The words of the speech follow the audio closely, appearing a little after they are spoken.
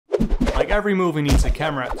Like every movie needs a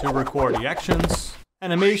camera to record the actions,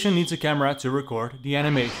 animation needs a camera to record the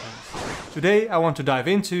animations. Today I want to dive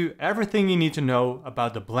into everything you need to know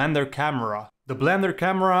about the Blender camera. The Blender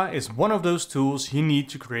camera is one of those tools you need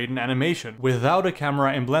to create an animation. Without a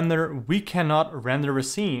camera in Blender, we cannot render a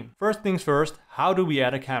scene. First things first, how do we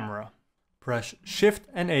add a camera? Press Shift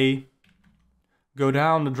and A, go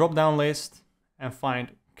down the drop-down list and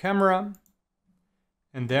find Camera,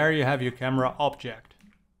 and there you have your camera object.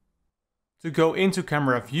 To go into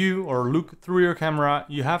camera view or look through your camera,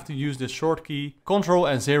 you have to use the short key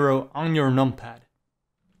Ctrl and 0 on your numpad.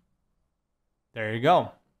 There you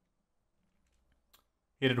go.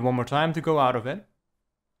 Hit it one more time to go out of it.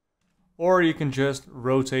 Or you can just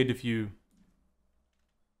rotate the view.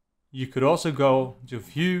 You could also go to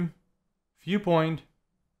View, Viewpoint,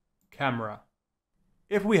 Camera.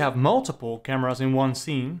 If we have multiple cameras in one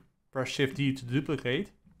scene, press Shift D to duplicate.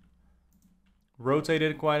 Rotate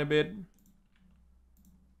it quite a bit.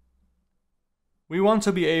 We want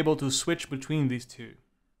to be able to switch between these two.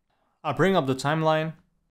 I'll bring up the timeline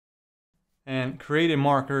and create a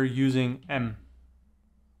marker using M.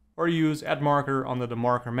 Or use Add Marker under the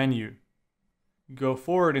marker menu. Go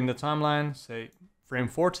forward in the timeline, say frame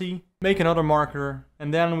 40, make another marker,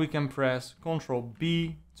 and then we can press Ctrl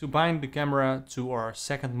B to bind the camera to our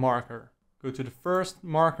second marker. Go to the first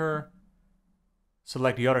marker,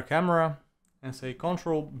 select the other camera, and say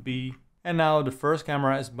Ctrl B, and now the first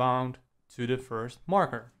camera is bound to the first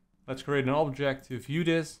marker. Let's create an object to view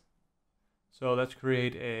this. So let's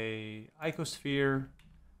create a icosphere,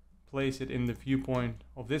 place it in the viewpoint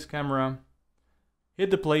of this camera,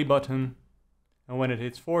 hit the play button, and when it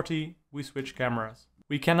hits 40, we switch cameras.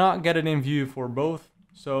 We cannot get it in view for both,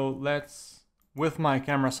 so let's, with my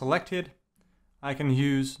camera selected, I can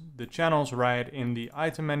use the channels right in the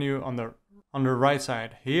item menu on the right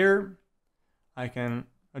side here. I can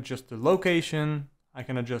adjust the location, I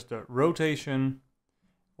can adjust the rotation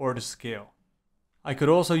or the scale. I could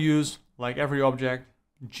also use, like every object,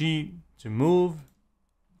 G to move,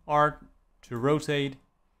 R to rotate,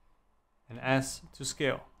 and S to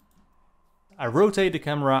scale. I rotate the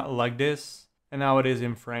camera like this, and now it is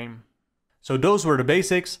in frame. So those were the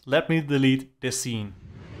basics. Let me delete this scene.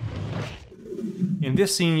 In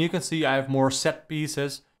this scene you can see I have more set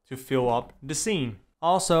pieces to fill up the scene.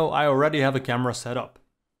 Also, I already have a camera set up.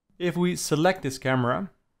 If we select this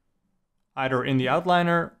camera, either in the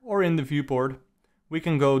outliner or in the viewport, we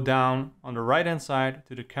can go down on the right hand side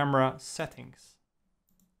to the camera settings.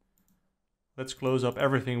 Let's close up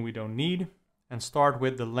everything we don't need and start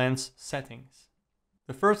with the lens settings.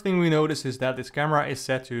 The first thing we notice is that this camera is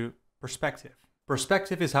set to perspective.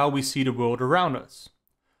 Perspective is how we see the world around us.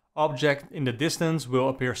 Objects in the distance will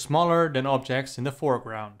appear smaller than objects in the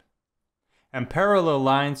foreground. And parallel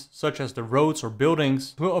lines, such as the roads or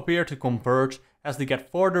buildings, will appear to converge as they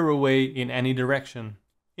get farther away in any direction.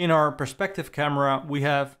 In our perspective camera, we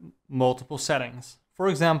have multiple settings. For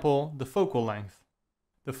example, the focal length.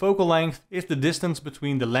 The focal length is the distance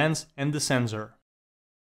between the lens and the sensor.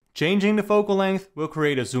 Changing the focal length will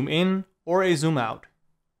create a zoom in or a zoom out,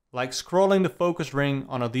 like scrolling the focus ring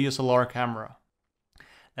on a DSLR camera.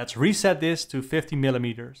 Let's reset this to 50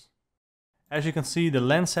 millimeters. As you can see, the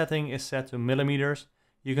lens setting is set to millimeters.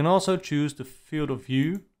 You can also choose the field of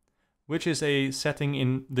view, which is a setting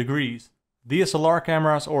in degrees. DSLR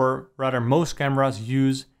cameras, or rather most cameras,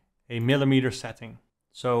 use a millimeter setting.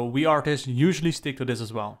 So we artists usually stick to this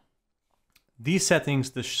as well. These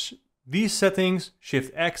settings,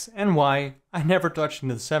 Shift X and Y, I never touched in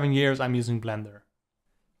the 7 years I'm using Blender.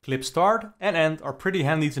 Clip start and end are pretty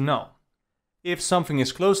handy to know. If something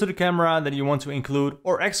is close to the camera that you want to include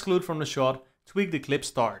or exclude from the shot, tweak the clip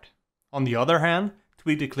start. On the other hand,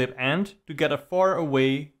 tweak the clip end to get a far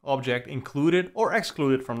away object included or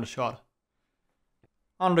excluded from the shot.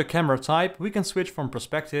 Under camera type, we can switch from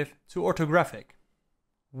perspective to orthographic.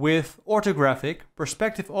 With orthographic,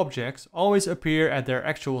 perspective objects always appear at their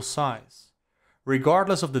actual size,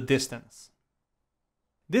 regardless of the distance.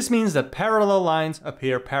 This means that parallel lines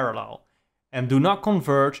appear parallel and do not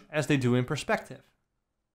converge as they do in perspective.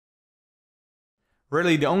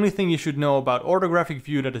 Really, the only thing you should know about orthographic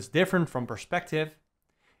view that is different from perspective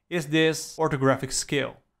is this orthographic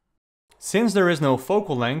scale. Since there is no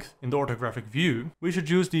focal length in the orthographic view, we should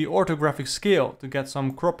use the orthographic scale to get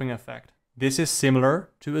some cropping effect. This is similar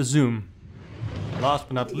to a zoom. Last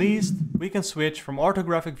but not least, we can switch from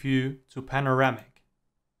orthographic view to panoramic,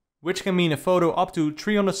 which can mean a photo up to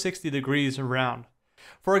 360 degrees around.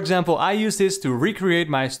 For example, I used this to recreate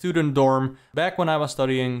my student dorm back when I was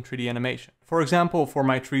studying 3D animation. For example, for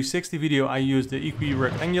my 360 video I used the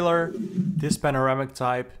equirectangular. This panoramic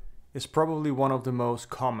type is probably one of the most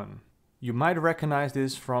common. You might recognize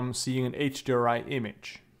this from seeing an HDRI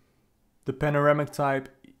image. The panoramic type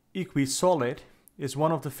equi-solid is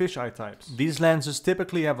one of the fisheye types. These lenses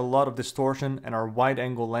typically have a lot of distortion and are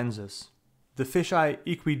wide-angle lenses. The fisheye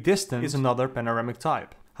equidistant is another panoramic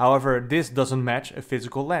type. However, this doesn't match a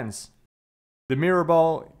physical lens. The mirror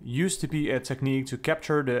ball used to be a technique to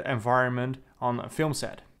capture the environment on a film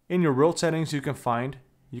set. In your world settings you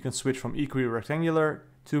can switch from equi-rectangular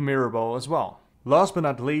to mirror ball as well. Last but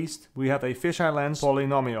not least, we have a fisheye lens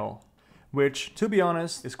polynomial, which, to be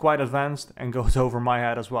honest, is quite advanced and goes over my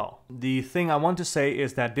head as well. The thing I want to say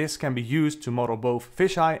is that this can be used to model both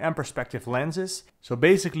fisheye and perspective lenses. So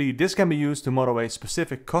basically this can be used to model a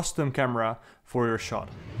specific custom camera for your shot.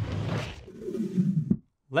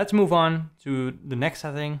 Let's move on to the next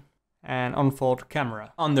setting and unfold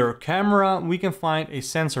camera. Under camera we can find a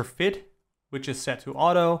sensor fit, which is set to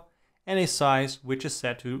auto, and a size which is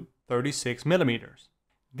set to 36mm.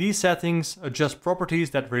 These settings adjust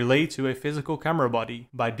properties that relate to a physical camera body.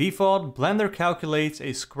 By default, Blender calculates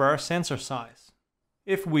a square sensor size.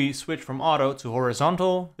 If we switch from auto to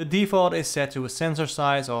horizontal, the default is set to a sensor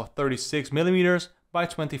size of 36mm by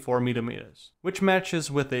 24mm, which matches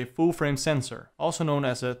with a full frame sensor, also known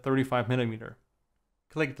as a 35mm.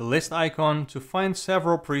 Click the list icon to find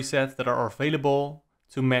several presets that are available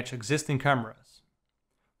to match existing cameras.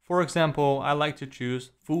 For example, I like to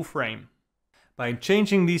choose full frame. By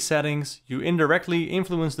changing these settings, you indirectly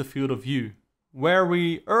influence the field of view, where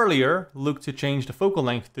we earlier looked to change the focal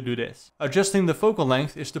length to do this. Adjusting the focal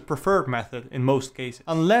length is the preferred method in most cases,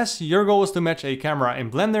 unless your goal is to match a camera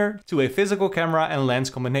in Blender to a physical camera and lens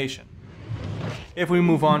combination. If we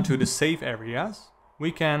move on to the save areas,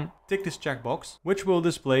 we can tick this checkbox, which will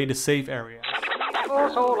display the save areas.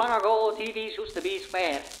 So long ago, TVs used to be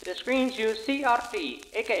square. The screens use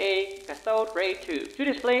CRT, aka cathode ray tube, to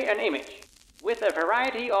display an image. With a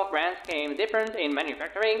variety of brands came difference in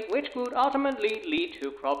manufacturing, which could ultimately lead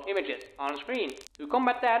to cropped images on screen. To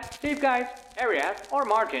combat that, save guides, areas, or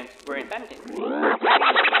margins were invented.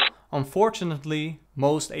 Unfortunately,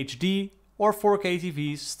 most HD or 4K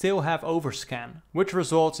TVs still have overscan, which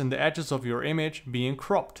results in the edges of your image being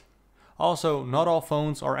cropped. Also, not all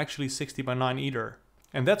phones are actually 60:9 either.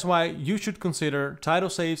 And that's why you should consider title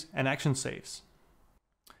saves and action saves.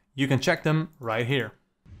 You can check them right here.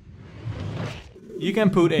 You can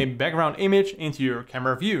put a background image into your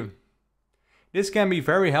camera view. This can be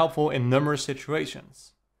very helpful in numerous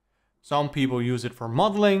situations. Some people use it for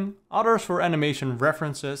modeling, others for animation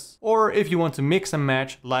references, or if you want to mix and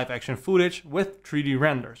match live action footage with 3D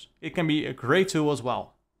renders. It can be a great tool as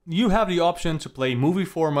well. You have the option to play movie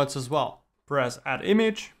formats as well. Press Add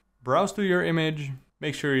Image, browse to your image,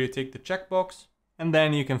 make sure you tick the checkbox, and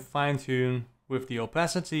then you can fine tune with the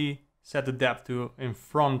opacity, set the depth to in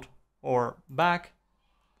front or back.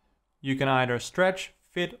 You can either stretch,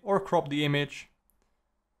 fit or crop the image.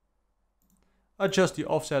 Adjust the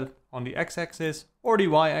offset on the x-axis or the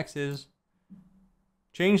y-axis.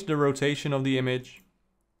 Change the rotation of the image.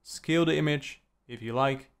 Scale the image if you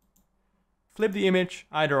like. Flip the image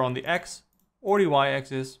either on the x or the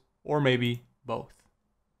y-axis, or maybe both.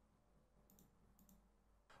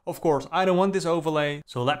 Of course, I don't want this overlay,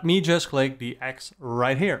 so let me just click the X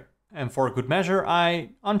right here. And for good measure, I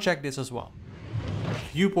uncheck this as well.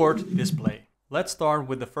 Viewport Display. Let's start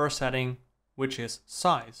with the first setting, which is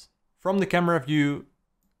size. From the camera view,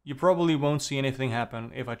 you probably won't see anything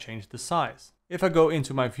happen if I change the size. If I go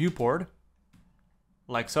into my viewport,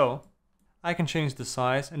 like so, I can change the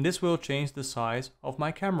size, and this will change the size of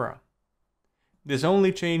my camera. This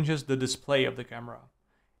only changes the display of the camera.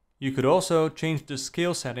 You could also change the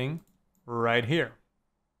scale setting right here,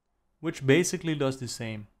 which basically does the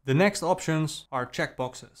same. The next options are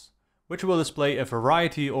checkboxes, which will display a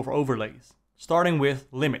variety of overlays, starting with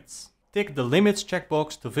limits. Tick the limits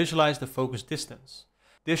checkbox to visualize the focus distance.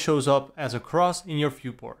 This shows up as a cross in your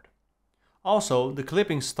viewport. Also, the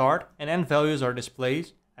clipping start and end values are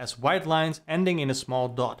displayed as white lines ending in a small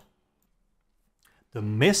dot. The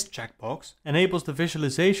mist checkbox enables the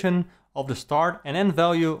visualization of the start and end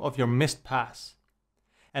value of your mist pass.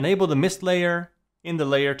 Enable the mist layer in the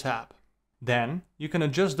layer tab. Then you can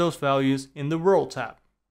adjust those values in the world tab.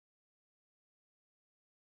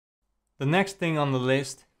 The next thing on the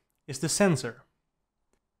list is the sensor.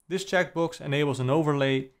 This checkbox enables an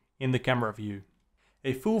overlay in the camera view.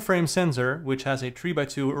 A full frame sensor, which has a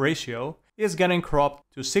 3:2 ratio, is getting cropped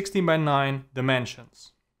to 16:9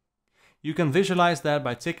 dimensions. You can visualize that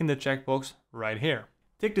by ticking the checkbox right here.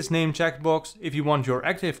 Tick this name checkbox if you want your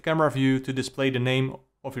active camera view to display the name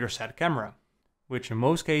of your set camera, which in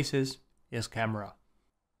most cases is camera.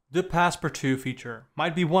 The pass per 2 feature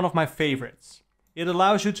might be one of my favorites. It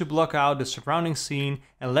allows you to block out the surrounding scene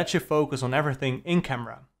and lets you focus on everything in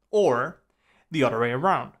camera. Or the other way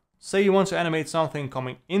around. Say you want to animate something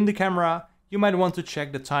coming in the camera, you might want to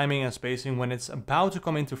check the timing and spacing when it's about to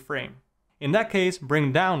come into frame. In that case,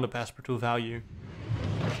 bring down the pass per 2 value.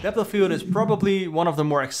 Depth of field is probably one of the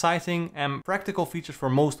more exciting and practical features for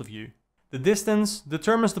most of you. The distance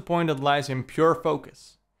determines the point that lies in pure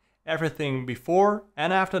focus. Everything before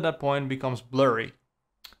and after that point becomes blurry.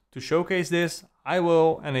 To showcase this, I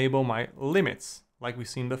will enable my limits, like we've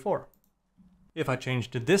seen before. If I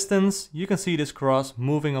change the distance, you can see this cross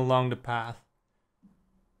moving along the path.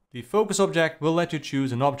 The focus object will let you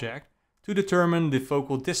choose an object to determine the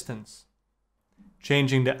focal distance.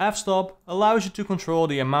 Changing the f-stop allows you to control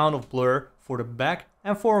the amount of blur for the back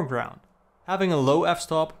and foreground. Having a low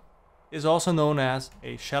f-stop is also known as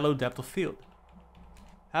a shallow depth of field.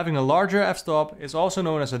 Having a larger f-stop is also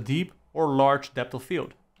known as a deep or large depth of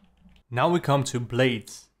field. Now we come to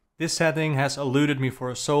blades. This setting has eluded me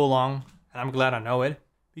for so long, and I'm glad I know it,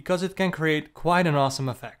 because it can create quite an awesome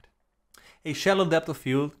effect. A shallow depth of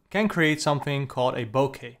field can create something called a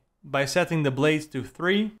bokeh. By setting the blades to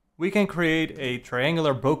 3, we can create a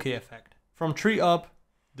triangular bokeh effect. From 3 up,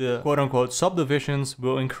 the quote-unquote subdivisions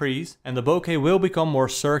will increase and the bokeh will become more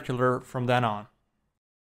circular from then on.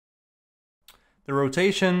 The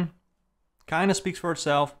rotation kinda speaks for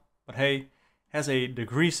itself, but hey, has a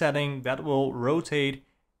degree setting that will rotate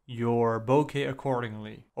your bokeh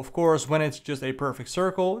accordingly. Of course, when it's just a perfect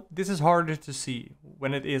circle, this is harder to see.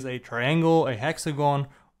 When it is a triangle, a hexagon,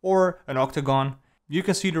 or an octagon, you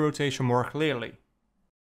can see the rotation more clearly.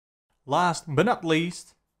 Last but not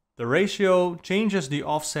least, the ratio changes the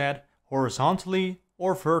offset horizontally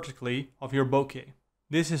or vertically of your bokeh.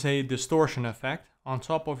 This is a distortion effect on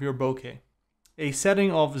top of your bokeh. A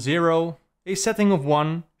setting of 0, a setting of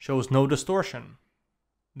 1 shows no distortion.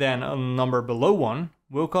 Then a number below 1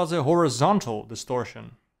 will cause a horizontal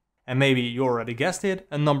distortion. And maybe you already guessed it,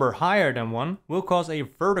 a number higher than 1 will cause a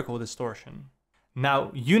vertical distortion.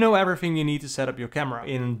 Now you know everything you need to set up your camera.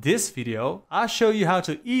 In this video, I'll show you how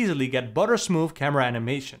to easily get butter smooth camera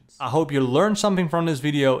animations. I hope you learned something from this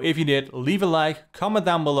video. If you did, leave a like, comment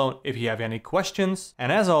down below if you have any questions.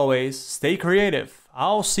 And as always, stay creative.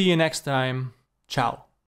 I'll see you next time. Ciao.